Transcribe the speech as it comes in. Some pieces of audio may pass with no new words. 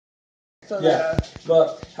So Yeah.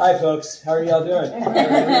 Well, hi, folks. How are y'all doing?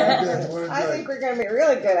 I think we're going to be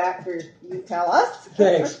really good after you tell us.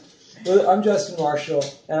 Thanks. Well, I'm Justin Marshall,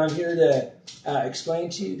 and I'm here to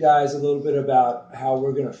explain to you guys a little bit about how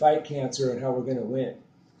we're going to fight cancer and how we're going to win.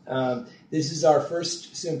 This is our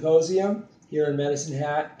first symposium here in Medicine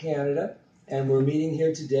Hat, Canada, and we're meeting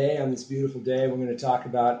here today on this beautiful day. We're going to talk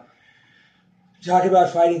about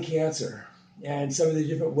fighting cancer and some of the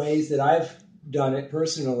different ways that I've done it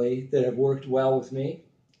personally that have worked well with me,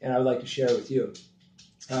 and I would like to share with you.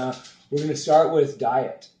 We're going to start with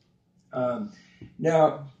diet.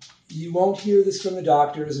 Now, you won't hear this from the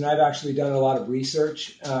doctors, and I've actually done a lot of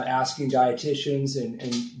research asking dietitians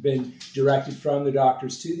and been directed from the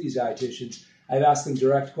doctors to these dietitians. I've asked them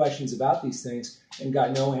direct questions about these things and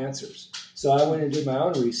got no answers. So I went and did my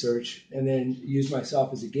own research and then used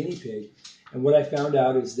myself as a guinea pig. And what I found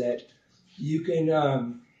out is that you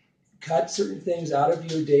can cut certain things out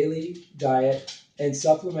of your daily diet and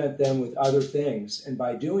supplement them with other things. And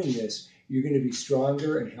by doing this, you're going to be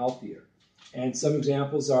stronger and healthier. And some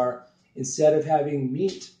examples are, instead of having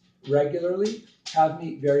meat regularly, have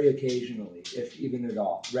meat very occasionally, if even at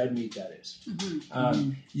all. Red meat, that is.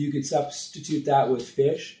 You could substitute that with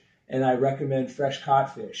fish, and I recommend fresh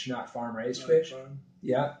caught fish, not farm-raised fish.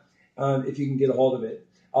 Yeah, if you can get a hold of it.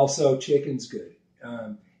 Also, chicken's good.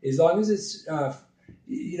 As long as it's,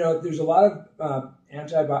 there's a lot of not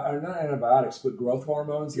antibiotics, but growth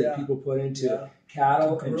hormones that people put into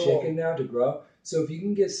cattle and chicken now to grow. So if you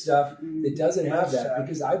can get stuff that doesn't have that,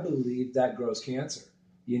 because I believe that grows cancer,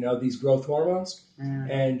 these growth hormones,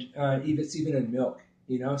 and it's even in milk,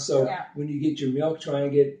 So when you get your milk, try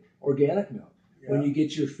and get organic milk. Yeah. When you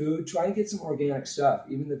get your food, try and get some organic stuff,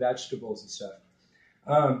 even the vegetables and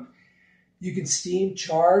stuff. You can steam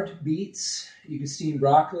charred beets. You can steam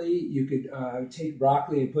broccoli. You could take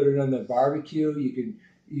broccoli and put it on the barbecue.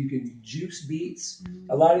 You can juice beets.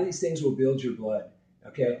 A lot of these things will build your blood.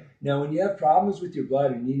 Okay. Now, when you have problems with your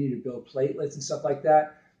blood and you need to build platelets and stuff like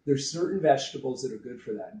that, there's certain vegetables that are good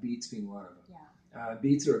for that. Beets being one of them. Yeah.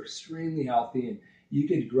 Beets are extremely healthy, and you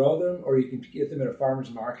can grow them, or you can get them at a farmer's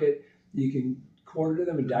market. You can quarter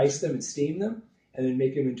them and dice them and steam them, and then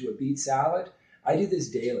make them into a beet salad. I do this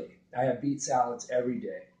daily. I have beet salads every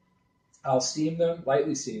day. I'll steam them,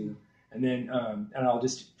 lightly steam them, and then and I'll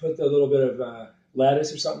just put a little bit of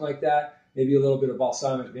lettuce or something like that. Maybe a little bit of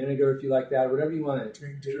balsamic vinegar if you like that, whatever you want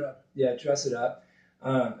to. Dress it up.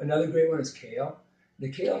 Another great one is kale. The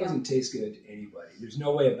kale doesn't taste good to anybody. There's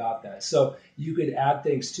no way about that. So you could add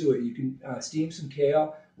things to it. You can steam some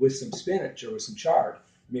kale with some spinach or with some chard,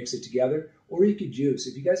 mix it together, or you could juice.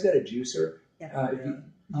 If you guys got a juicer, if you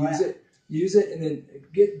use it, and then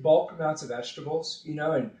get bulk amounts of vegetables,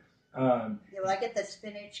 and will I get the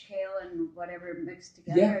spinach, kale, and whatever mixed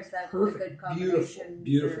together? Yeah, is that perfect. A good combination?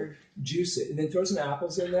 Beautiful. Juice it, and then throw some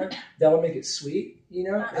apples in there. That'll make it sweet,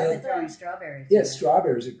 Not like throwing strawberries. Yeah,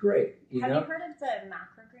 strawberries are great. Have you heard of the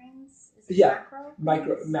macro greens? Is it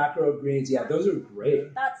macro greens. Yeah, those are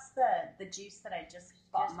great. That's the juice that I just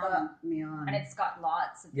got me on, and it's got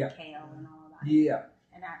lots of kale and all of that. Yeah,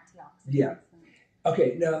 and antioxidants. Yeah.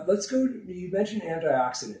 Okay, now let's go. You mentioned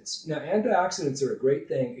antioxidants. Now, antioxidants are a great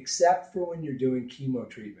thing, except for when you're doing chemo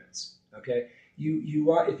treatments. Okay, you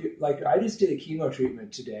want, if you like, I just did a chemo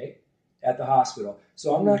treatment today at the hospital,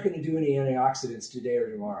 so I'm not going to do any antioxidants today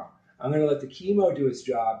or tomorrow. I'm going to let the chemo do its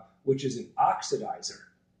job, which is an oxidizer,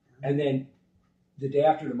 and then the day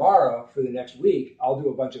after tomorrow, for the next week, I'll do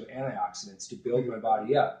a bunch of antioxidants to build my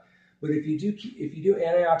body up. But if you do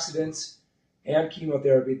antioxidants and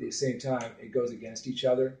chemotherapy at the same time, it goes against each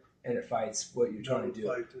other and it fights what you're trying to do.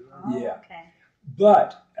 Okay.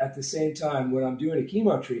 But at the same time, when I'm doing a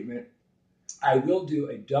chemo treatment, I will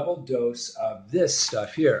do a double dose of this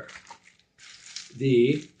stuff here,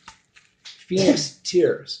 the Phoenix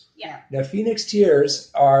Tears. Yeah. Now, Phoenix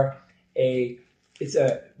Tears it's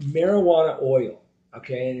a marijuana oil,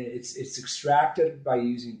 okay, and it's extracted by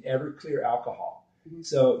using Everclear alcohol.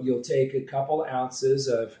 So you'll take a couple ounces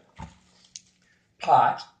of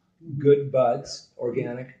pot, good buds,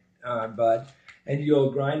 organic bud, and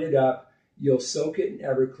you'll grind it up. You'll soak it in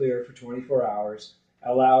Everclear for 24 hours.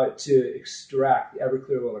 Allow it to extract.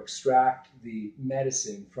 Everclear will extract the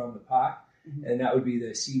medicine from the pot, and that would be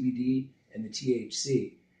the CBD and the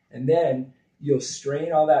THC. And then you'll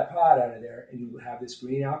strain all that pot out of there, and you'll have this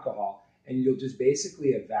green alcohol, and you'll just basically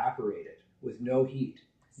evaporate it with no heat.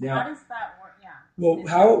 So now, how does that work? Yeah. Well,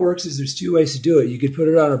 how it works is there's two ways to do it. You could put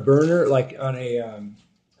it on a burner, like on a,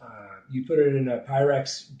 you put it in a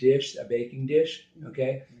Pyrex dish, a baking dish,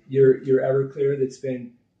 okay? Your Everclear that's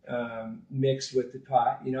been mixed with the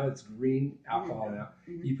pot, it's green alcohol now.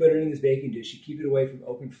 You put it in this baking dish, you keep it away from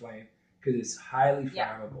open flame, because it's highly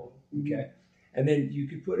flammable. Okay, and then you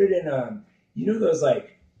could put it in those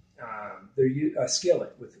like a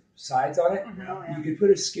skillet with sides on it. You could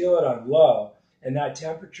put a skillet on low, and that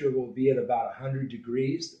temperature will be at about 100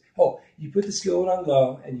 degrees. Oh, you put the skillet on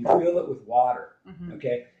low and you fill it with water.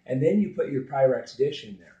 Okay, and then you put your Pyrex dish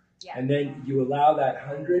in there, and then you allow that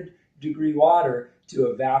 100-degree water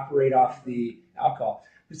to evaporate off the alcohol.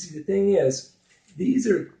 But see, the thing is, these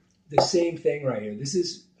are the same thing right here. This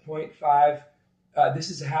is 0.5. This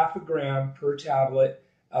is a half a gram per tablet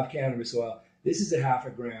of cannabis oil. This is a half a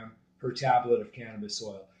gram per tablet of cannabis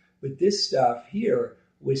oil. But this stuff here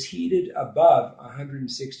was heated above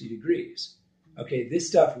 160 degrees. Okay, this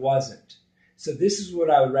stuff wasn't. So this is what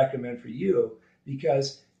I would recommend for you,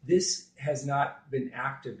 because this has not been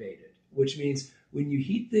activated, which means when you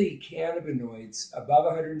heat the cannabinoids above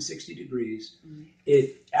 160 degrees,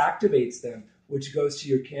 it activates them, which goes to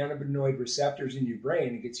your cannabinoid receptors in your brain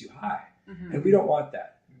and gets you high. And we don't want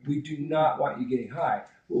that. We do not want you getting high.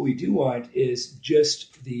 What we do want is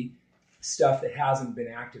just the stuff that hasn't been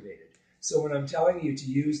activated. So when I'm telling you to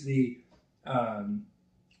use the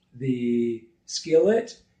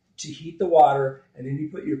skillet to heat the water, and then you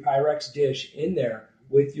put your Pyrex dish in there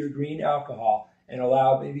with your green alcohol and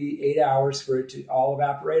allow maybe 8 hours for it to all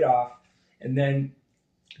evaporate off, and then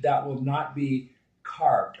that will not be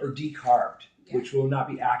carbed or decarbed, which will not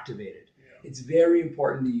be activated. It's very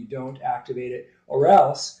important that you don't activate it, or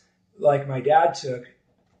else, like my dad took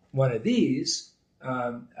one of these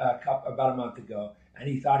about a month ago, and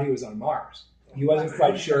he thought he was on Mars. He wasn't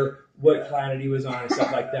quite sure what planet he was on and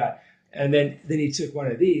stuff like that. And then he took one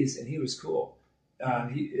of these, and he was cool.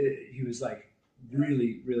 He was like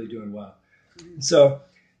really, really doing well. So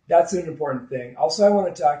that's an important thing. Also, I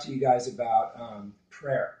want to talk to you guys about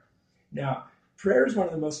prayer. Now, prayer is one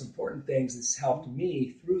of the most important things that's helped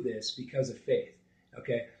me through this because of faith.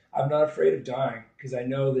 Okay, I'm not afraid of dying because I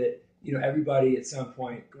know that everybody at some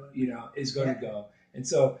point is going to go, and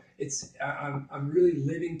so I'm really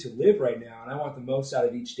living to live right now, and I want the most out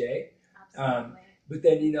of each day. But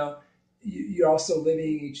then you're also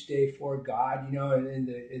living each day for God, and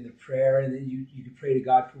in the prayer, and then you can pray to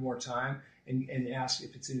God for more time and ask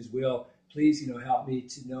if it's in His will. Please, help me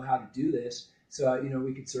to know how to do this, so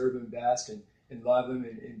we could serve Him best and love Him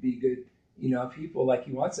and be good, people like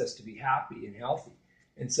He wants us to be, happy and healthy.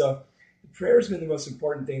 And so prayer has been the most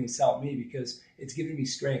important thing that's helped me, because it's given me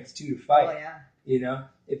strength too to fight.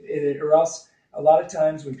 Or else a lot of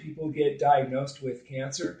times when people get diagnosed with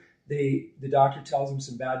cancer, the doctor tells them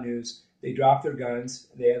some bad news. They drop their guns,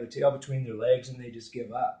 they have the tail between their legs, and they just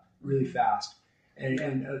give up really fast.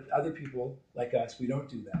 And other people like us, we don't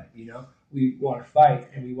do that. We want to fight,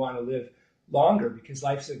 and we want to live longer, because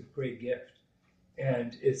life's a great gift,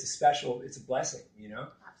 and it's a blessing.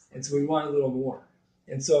 And so we want a little more.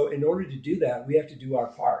 And so in order to do that, we have to do our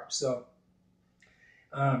part. So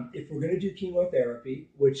if we're going to do chemotherapy,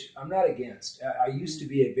 which I'm not against, I used to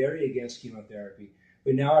be very against chemotherapy,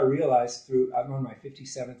 but now I realize I'm on my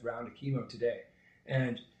 57th round of chemo today,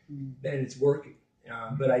 and it's working.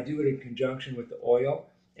 But I do it in conjunction with the oil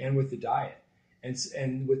and with the diet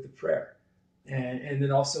and with the prayer. And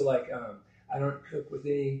then also, I don't cook with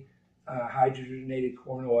any hydrogenated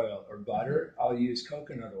corn oil or butter. I'll use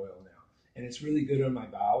coconut oil now. And it's really good on my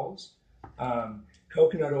bowels.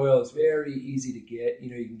 Coconut oil is very easy to get. You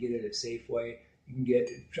can get it at Safeway. You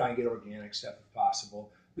can try and get organic stuff if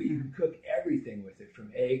possible. But you can cook everything with it, from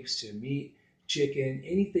eggs to meat, chicken,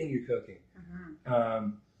 anything you're cooking.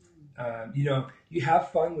 You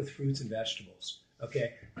have fun with fruits and vegetables.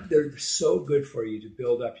 Okay, they're so good for you to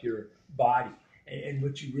build up your body. And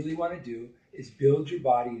what you really want to do is build your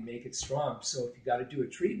body and make it strong. So if you got to do a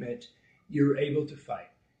treatment, you're able to fight.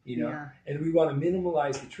 And we want to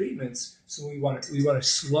minimize the treatments, so we want to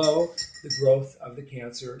slow the growth of the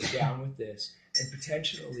cancer down with this, and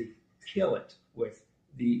potentially kill it with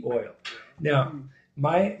the oil. Now,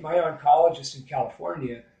 my oncologist in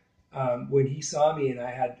California, when he saw me and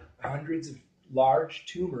I had hundreds of large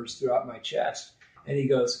tumors throughout my chest, and he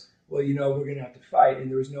goes, well, we're going to have to fight, and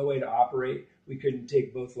there was no way to operate. We couldn't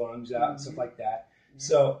take both lungs out and stuff like that.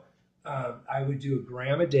 So I would do 1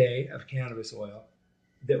 gram a day of cannabis oil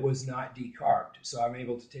that was not decarbed. So I'm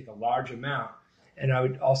able to take a large amount, and I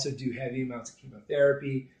would also do heavy amounts of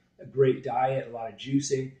chemotherapy, a great diet, a lot of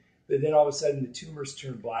juicing. But then all of a sudden the tumors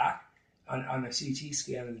turn black on a CT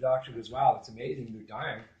scan, and the doctor goes, wow, that's amazing, they're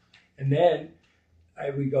dying. And then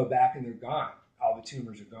we go back and they're gone. All the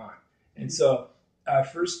tumors are gone. And so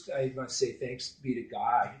first I must say thanks be to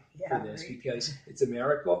God for this, because it's a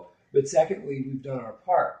miracle. But secondly, we've done our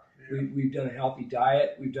part. We've done a healthy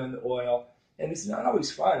diet, we've done the oil, and it's not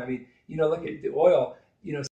always fun. I mean, look at the oil,